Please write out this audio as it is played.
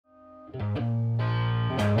Hey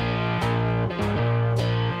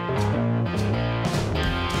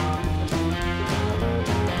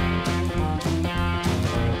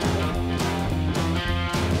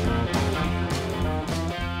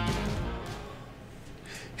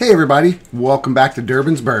everybody, welcome back to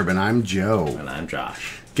Durbin's Bourbon. I'm Joe. And I'm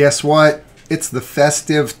Josh. Guess what? It's the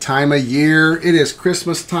festive time of year. It is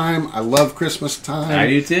Christmas time. I love Christmas time. I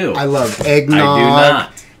do too. I love eggnog. I do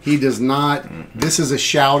not. He does not. This is a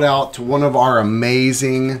shout out to one of our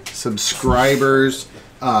amazing subscribers,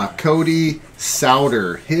 Cody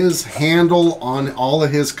Souter. His handle on all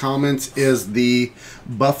of his comments is the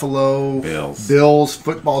Buffalo Bills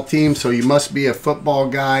football team, so you must be a football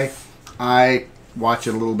guy. I watch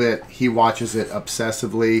it a little bit. He watches it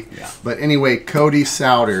obsessively. Yeah. But anyway, Cody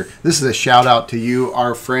Souter, this is a shout out to you,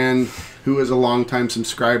 our friend who is a longtime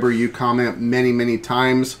subscriber. You comment many, many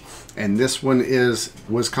times. And this one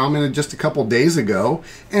was commented just a couple days ago.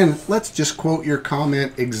 And let's just quote your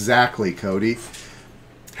comment exactly, Cody.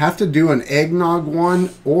 Have to do an eggnog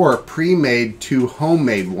one or pre-made to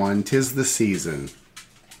homemade one. 'Tis the season.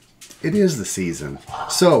 It is the season.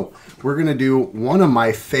 So we're going to do one of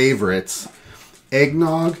my favorites.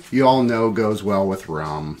 Eggnog, you all know, goes well with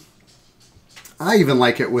rum. I even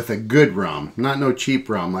like it with a good rum, not no cheap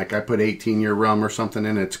rum. Like I put 18-year rum or something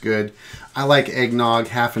in, it's good. I like eggnog,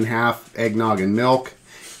 half and half, eggnog and milk.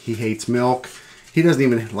 He hates milk. He doesn't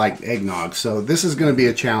even like eggnog, so this is going to be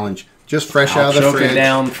a challenge. Just fresh out of the fridge. Choke it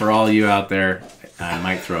down for all you out there. I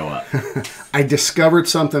might throw up. I discovered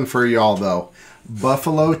something for y'all, though.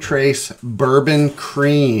 Buffalo Trace Bourbon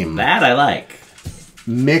Cream. That I like.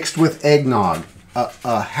 Mixed with eggnog.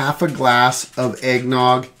 A half a glass of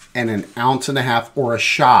eggnog and an ounce and a half or a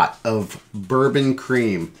shot of bourbon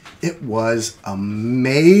cream. It was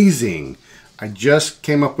amazing. I just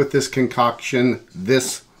came up with this concoction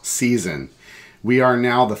this season. We are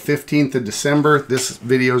now the 15th of December. This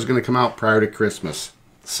video is going to come out prior to Christmas.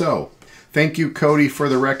 So, thank you, Cody, for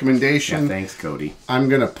the recommendation. Yeah, thanks, Cody. I'm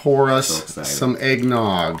going to pour us some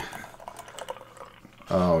eggnog.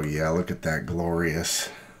 Oh, yeah, look at that glorious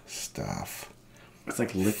stuff. It's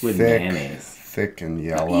like liquid mayonnaise. Thick and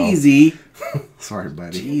yellow. Easy. Sorry,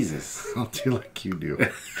 buddy. Jesus. I'll do like you do.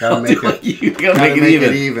 Gotta make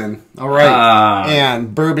it even. All right.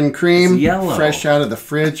 And bourbon cream, yellow. Fresh out of the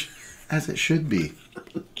fridge, as it should be.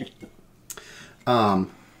 Are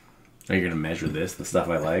you gonna measure this? The stuff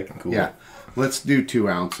I like. Cool. Yeah. Let's do 2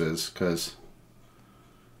 ounces, cause.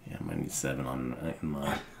 Yeah, I might need 7 on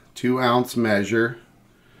mine. 2 ounce measure.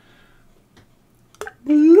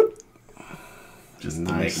 Just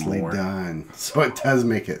nicely to make more. done. So it does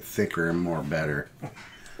make it thicker and more better.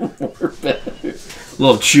 A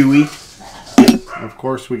little chewy. Of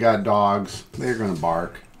course, we got dogs. They're going to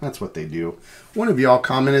bark. That's what they do. One of y'all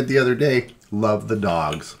commented the other day, love the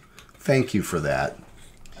dogs. Thank you for that.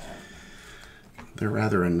 They're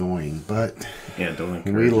rather annoying, but yeah, don't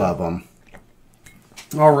we love them.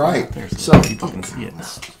 All right. So people can see it now.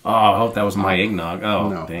 Oh, I hope that was my eggnog. Oh,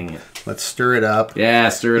 no. Dang it. Let's stir it up. Yeah,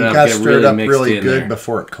 stir it up. You got to stir it up really good there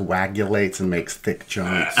before it coagulates and makes thick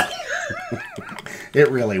chunks. It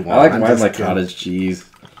really won't. I like cottage cheese.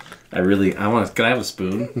 Can I have a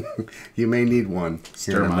spoon? You may need one.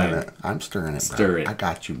 Stir in a mine. minute. I'm stirring it, bro. Stir it. I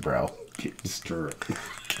got you, bro. Stir it.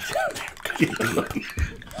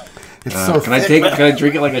 It's so thick. Can I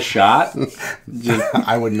drink it like a shot?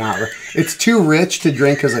 I would not. It's too rich to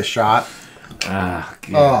drink as a shot. Ah,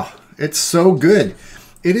 good. Oh, it's so good.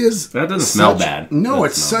 It is. That doesn't smell bad. No,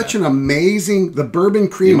 it's such an amazing. The bourbon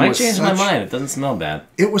cream. You might change my mind. It doesn't smell bad.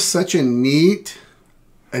 It was such a neat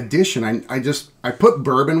addition. I put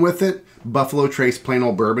bourbon with it. Buffalo Trace plain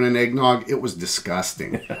old bourbon and eggnog. It was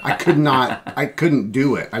disgusting. I couldn't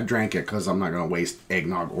do it. I drank it because I'm not going to waste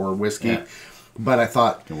eggnog or whiskey. Yeah. But I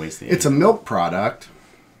thought it's a milk product.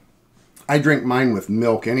 I drink mine with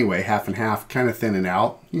milk anyway, half and half, kind of thin it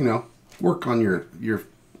out. You know, work on your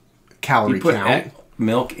calorie count. You put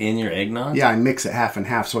milk in your eggnog? Yeah, I mix it half and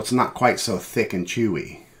half, so it's not quite so thick and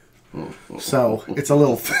chewy. So it's a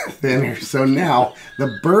little thinner. So now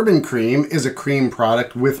the bourbon cream is a cream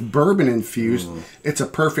product with bourbon infused. It's a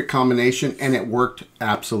perfect combination, and it worked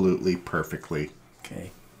absolutely perfectly.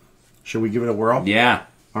 Okay. Should we give it a whirl? Yeah.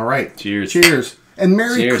 All right. Cheers. Cheers. And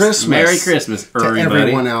Merry Christmas. Merry Christmas, to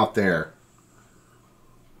everyone out there.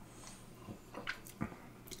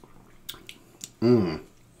 Boy,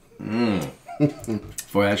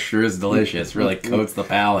 that sure is delicious. Really coats the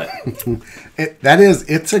palate.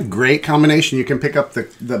 It's a great combination. You can pick up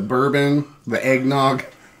the bourbon, the eggnog,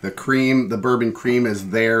 the cream. The bourbon cream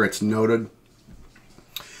is there. It's noted.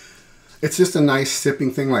 It's just a nice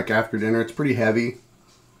sipping thing like after dinner. It's pretty heavy.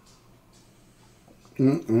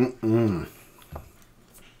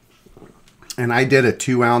 And I did a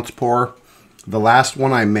 2-ounce pour. The last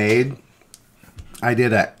one I made, I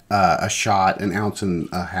did a shot, 1.5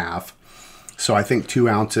 ounces. So I think 2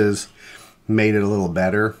 ounces made it a little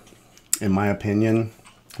better, in my opinion.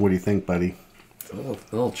 What do you think, buddy? It's a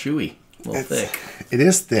little chewy, a little thick. It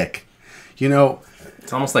is thick. You know,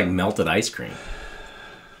 it's almost like melted ice cream.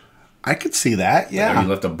 I could see that, yeah. Like you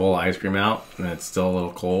lift a bowl of ice cream out and it's still a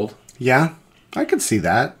little cold. Yeah, I could see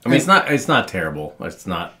that. I mean, it's not terrible. It's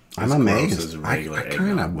not. I'm amazed. I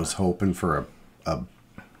kind of was hoping for a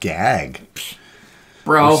gag,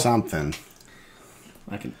 bro, or something.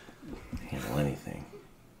 I can handle anything.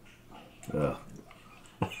 Ugh.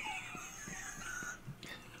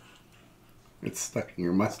 It's stuck in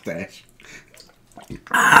your mustache.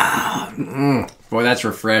 Boy, that's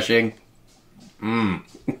refreshing. Can't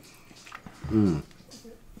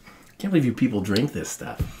believe you people drink this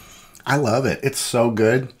stuff. I love it. It's so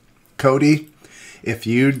good. Cody, if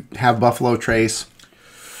you have Buffalo Trace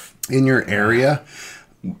in your area,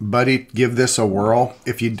 buddy, give this a whirl.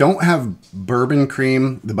 If you don't have bourbon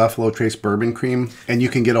cream, the Buffalo Trace bourbon cream, and you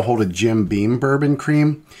can get a hold of Jim Beam bourbon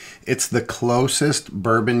cream, it's the closest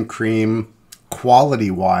bourbon cream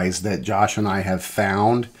quality-wise that Josh and I have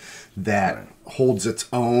found that holds its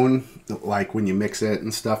own. Like when you mix it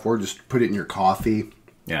and stuff, or just put it in your coffee.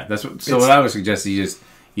 Yeah, that's what. So what I would suggest is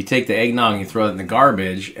you take the eggnog and you throw it in the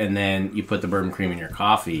garbage, and then you put the bourbon cream in your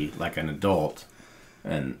coffee like an adult,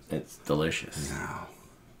 and it's delicious. No.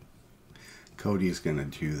 Cody's gonna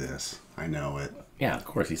do this. I know it. Yeah, of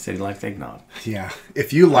course. He said he likes eggnog. Yeah,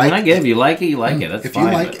 if you like, I get it. If you like it, you like it. That's if fine.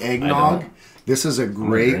 If you like eggnog, this is a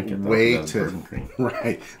great way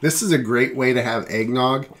to This is a great way to have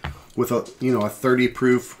eggnog with a 30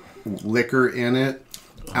 proof liquor in it.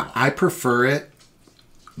 I prefer it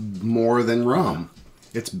more than rum.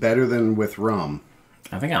 It's better than with rum.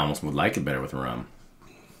 I think I almost would like it better with rum.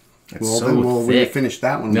 It's then when you finish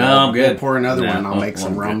that one, I'm good. We'll pour another one. I'll make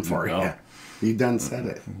some rum for you. You done said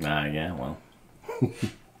it. Yeah, well.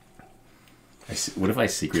 What if I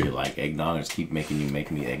secretly like eggnog and just keep making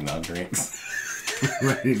me eggnog drinks?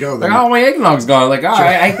 There you go. Like, oh, my eggnog's gone. Like, oh,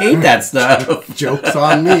 I hate that stuff. Joke's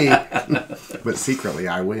on me. But secretly,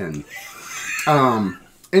 I win.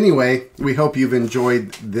 Anyway, we hope you've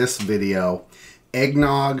enjoyed this video.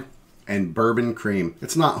 Eggnog and bourbon cream.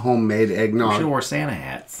 It's not homemade eggnog. We should have wore Santa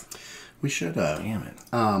hats. We should have. Damn it.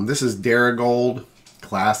 This is Darigold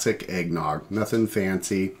classic eggnog. Nothing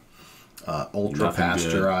fancy. Ultra Nothing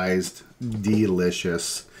pasteurized. Good.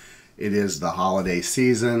 Delicious. It is the holiday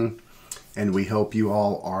season. And we hope you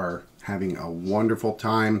all are having a wonderful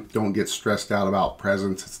time. Don't get stressed out about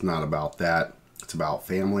presents. It's not about that. It's about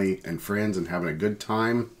family and friends and having a good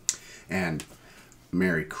time. And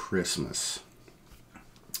Merry Christmas.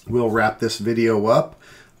 We'll wrap this video up.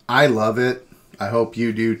 I love it. I hope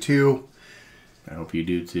you do too. I hope you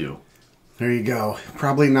do too. There you go.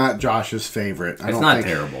 Probably not Josh's favorite. It's not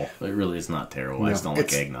terrible. It really is not terrible. I just don't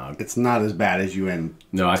like eggnog. It's not as bad as you anticipated.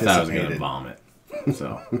 No, I thought I was going to vomit.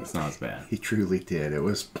 So it's not as bad. He truly did. I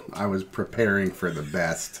was preparing for the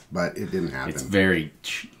best, but it didn't happen. It's very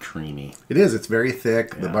creamy. It is. It's very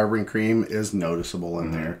thick. Yeah. The bourbon cream is noticeable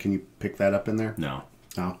in there. Can you pick that up in there? No.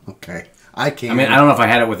 Oh, okay. I can't. I mean, I don't know if I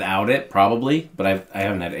had it without it, probably, but I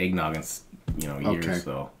haven't had eggnog in years. Okay.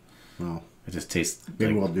 So well, it just tastes.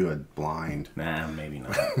 Maybe we'll do it blind. Nah, maybe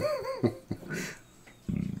not.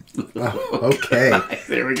 Okay.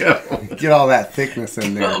 There we go. Get all that thickness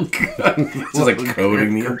in there. Oh, God. It's just like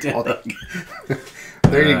coating me.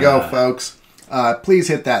 There you go, folks. Please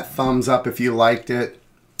hit that thumbs up if you liked it.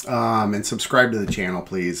 And subscribe to the channel,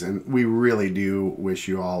 please. And we really do wish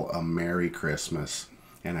you all a Merry Christmas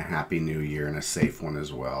and a Happy New Year and a safe one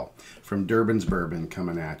as well. From Durbin's Bourbon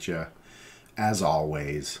coming at you. As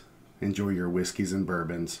always, enjoy your whiskeys and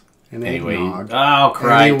bourbons. And eggnog. Oh,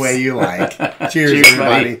 Christ. Any way you like. Cheers,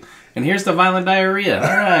 everybody. Buddy. And here's the violent diarrhea.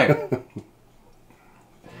 All right.